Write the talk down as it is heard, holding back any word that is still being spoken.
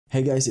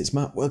Hey guys, it's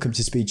Matt, welcome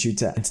to Speed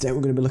Tutor, and today we're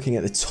going to be looking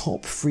at the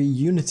top 3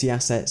 Unity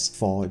assets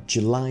for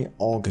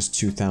July-August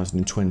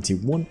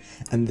 2021,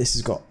 and this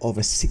has got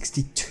over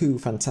 62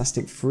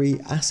 fantastic free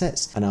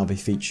assets, and I'll be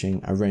featuring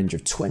a range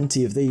of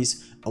 20 of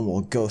these, and we'll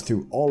go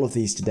through all of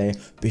these today.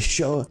 Be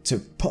sure to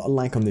put a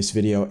like on this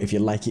video if you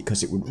like it,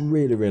 because it would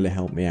really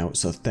help me out,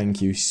 so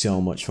thank you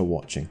so much for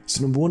watching.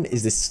 So number 1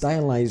 is the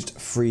Stylized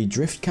free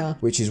drift car,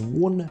 which is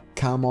one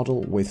car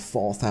model with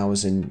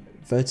 4,000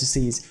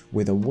 vertices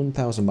with a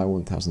 1000 by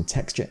 1000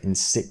 texture in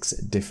 6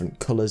 different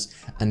colors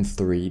and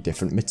 3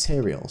 different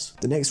materials.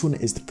 The next one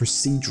is the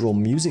Procedural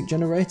music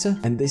generator,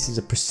 and this is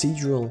a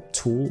procedural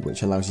tool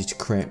which allows you to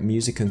create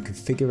music and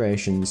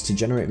configurations to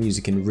generate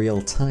music in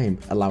real time,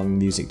 allowing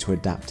music to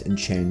adapt and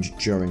change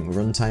during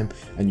runtime,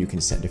 and you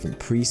can set different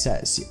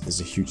presets.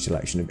 There's a huge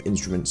selection of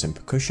instruments and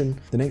percussion.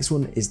 The next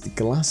one is the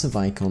Glass of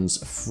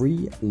Icons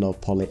free low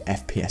poly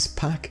FPS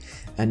pack,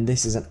 and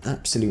this is an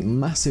absolute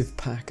massive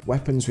pack.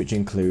 Weapons which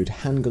include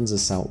handguns,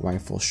 assault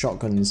rifles,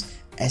 shotguns,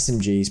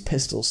 SMGs,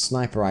 pistols,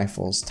 sniper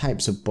rifles,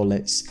 types of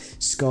bullets,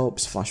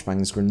 scopes,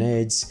 flashbangs,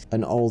 grenades,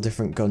 and all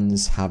different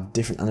guns have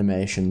different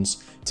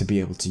animations to be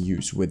able to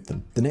use with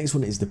them. The next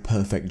one is the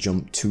Perfect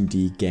Jump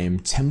 2D game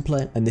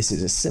template, and this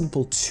is a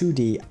simple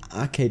 2D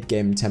arcade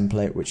game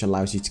template which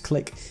allows you to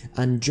click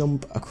and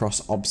jump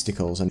across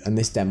obstacles, and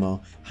this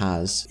demo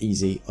has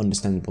easy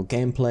understandable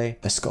gameplay,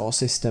 a score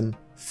system,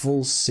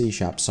 full C#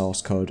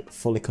 source code,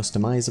 fully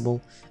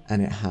customizable,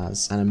 and it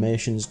has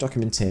animations,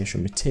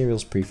 documentation,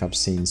 materials, prefab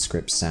scenes,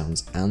 scripts,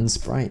 sounds, and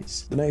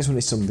sprites. The next one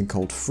is something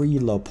called Free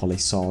Low Poly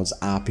Swords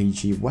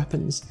RPG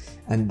Weapons,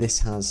 and this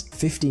has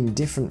 15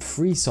 different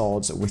free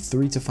swords with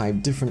 3 to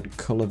 5 different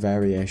color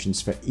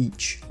variations for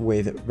each,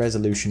 with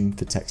resolution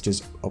for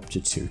textures up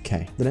to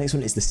 2K. The next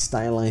one is the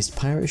Stylized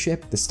Pirate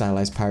Ship. The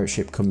Stylized Pirate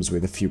Ship comes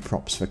with a few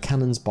props for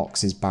cannons,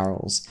 boxes,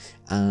 barrels,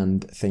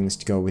 and things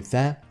to go with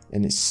there.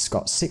 And it's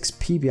got 6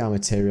 PBR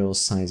materials,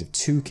 size of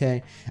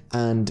 2K,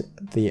 and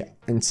the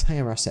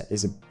entire asset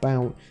is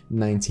about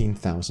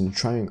 19,000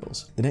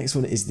 triangles. The next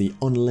one is the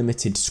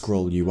Unlimited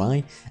Scroll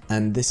UI,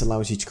 and this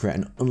allows you to create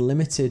an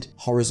unlimited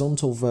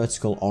horizontal,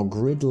 vertical, or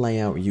grid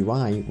layout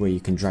UI where you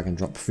can drag and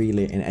drop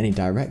freely in any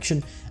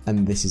direction,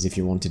 and this is if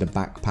you wanted a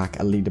backpack,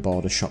 a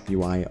leaderboard, a shop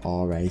UI,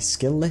 or a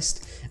skill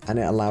list, and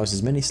it allows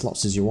as many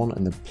slots as you want,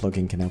 and the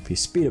plugin can help you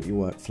speed up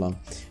your workflow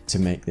to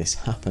make this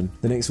happen.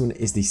 The next one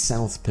is the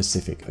South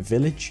Pacific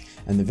Village,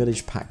 and the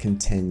village pack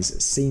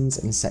contains scenes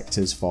and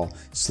sectors for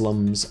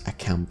slums, a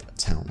camp, a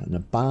town, and a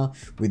bar,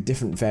 with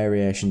different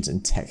variations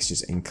and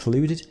textures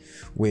included,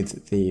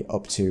 with the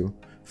up to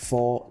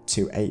 4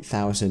 to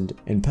 8,000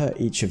 in per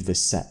each of the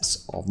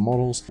sets of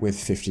models, with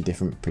 50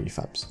 different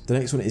prefabs. The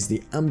next one is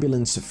the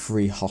Ambulance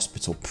Free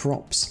Hospital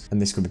Props,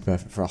 and this could be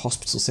perfect for a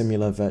hospital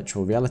simulator,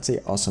 virtual reality,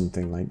 or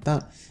something like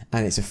that.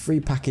 And it's a free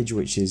package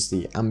which is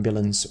the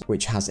Ambulance,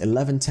 which has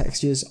 11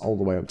 textures all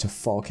the way up to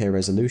 4K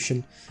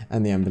resolution,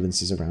 and the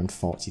ambulance is around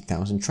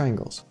 40,000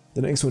 triangles.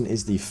 The next one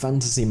is the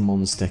Fantasy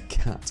Monster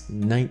Cat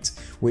Knight,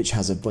 which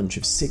has a bunch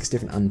of 6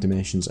 different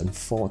animations and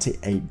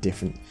 48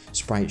 different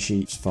sprite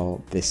sheets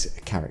for this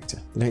character.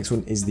 The next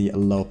one is the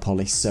Low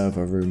Poly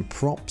Server Room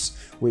Props,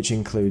 which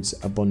includes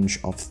a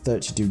bunch of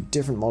 32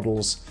 different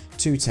models,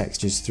 2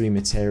 textures, 3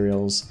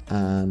 materials,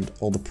 and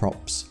all the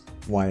props,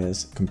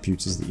 wires,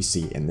 computers that you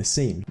see in the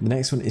scene. The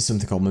next one is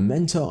something called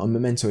Memento, and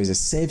Memento is a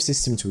save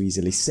system to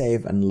easily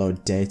save and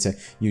load data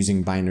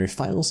using binary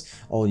files.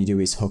 All you do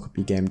is hook up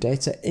your game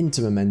data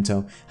into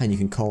Memento, and you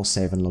can call,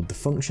 save, and load the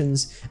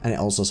functions, and it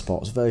also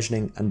supports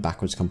versioning and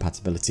backwards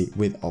compatibility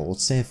with old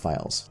save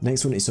files.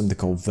 Next one is something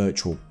called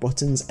Virtual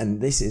Buttons,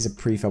 and this is a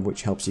prefab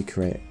which helps you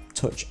create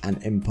touch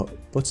and input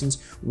buttons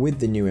with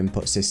the new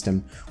input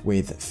system,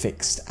 with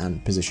fixed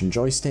and position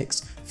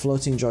joysticks,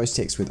 floating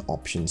joysticks with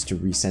options to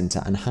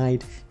recenter and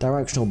hide,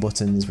 directional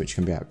buttons which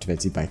can be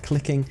activated by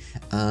clicking,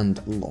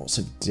 and lots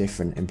of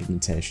different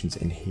implementations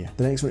in here.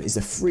 The next one is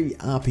the free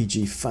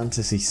RPG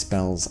Fantasy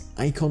Spells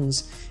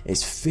Icons.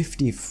 It's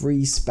 50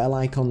 free spell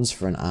icons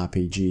for an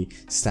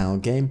RPG style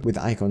game with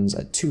icons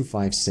at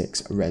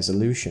 256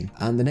 resolution.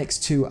 And the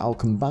next 2 I'll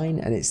combine,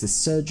 and it's the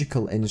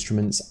Surgical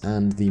Instruments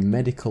and the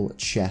Medical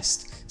Chest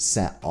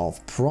set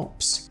of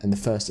props. And the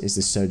first is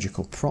the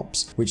Surgical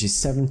Props, which is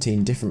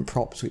 17 different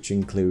props which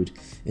include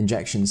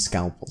injections,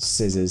 scalpels,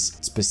 scissors,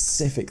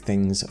 specific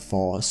things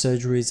for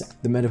surgeries.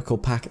 The medical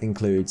pack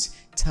includes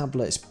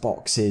tablets,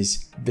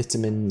 boxes,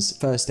 vitamins,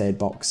 first aid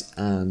box,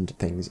 and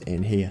things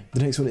in here. The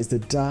next one is the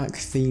Dark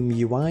Theme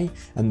UI,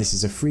 and this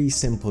is a free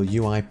simple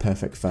UI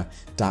perfect for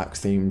dark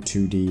themed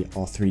 2D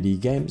or 3D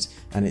games,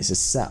 and it's a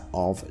set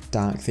of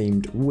dark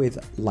themed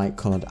with light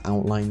colored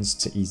outlines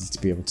to easy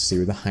to be able to see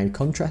with a high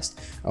contrast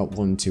at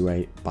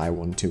 128 by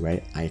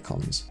 128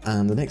 icons.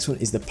 And the next one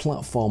is the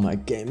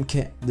Platformer Game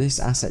Kit. This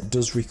asset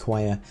does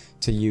require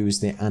to use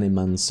the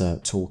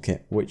Animancer toolkit,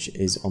 which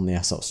is on the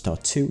Asset Store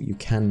too. You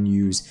can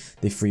use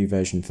the free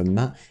version from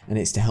that, and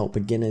it's to help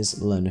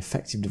beginners learn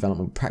effective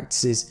development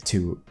practices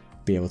to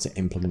be able to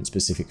implement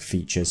specific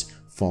features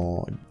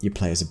for your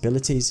player's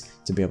abilities,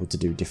 to be able to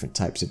do different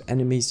types of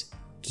enemies,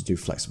 to do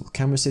flexible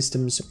camera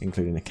systems,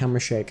 including a camera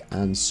shake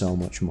and so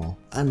much more.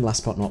 And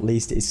last but not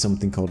least is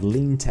something called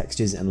Lean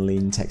Textures, and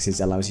Lean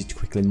Textures allows you to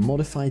quickly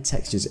modify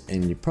textures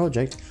in your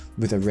project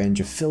with a range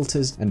of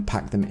filters and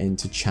pack them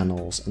into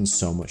channels and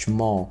so much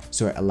more.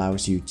 So it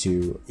allows you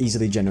to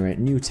easily generate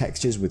new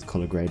textures with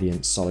color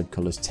gradients, solid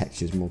colors,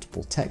 textures,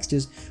 multiple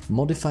textures,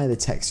 modify the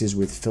textures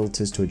with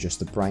filters to adjust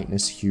the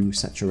brightness, hue,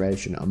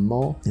 saturation and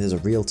more. There's a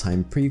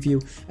real-time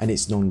preview and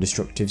it's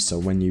non-destructive, so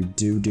when you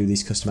do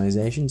these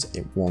customizations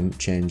it won't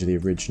change the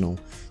original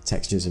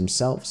textures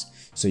themselves.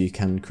 So you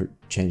can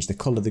change the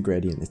color, the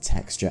gradient, the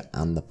texture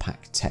and the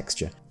pack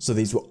texture. So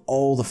these were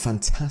all the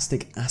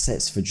fantastic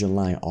assets for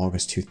July,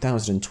 August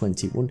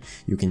 2021.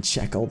 You can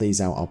check all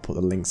these out. I'll put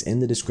the links in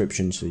the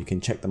description so you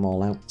can check them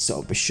all out.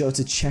 So be sure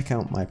to check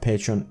out my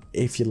Patreon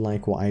if you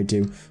like what I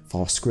do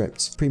for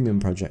scripts, premium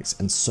projects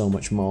and so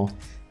much more.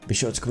 Be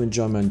sure to come and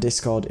join me on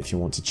Discord if you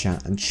want to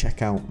chat, and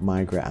check out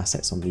my great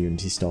assets on the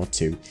Unity store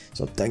too.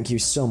 So thank you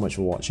so much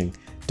for watching.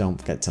 Don't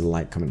forget to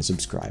like, comment and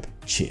subscribe.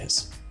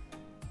 Cheers.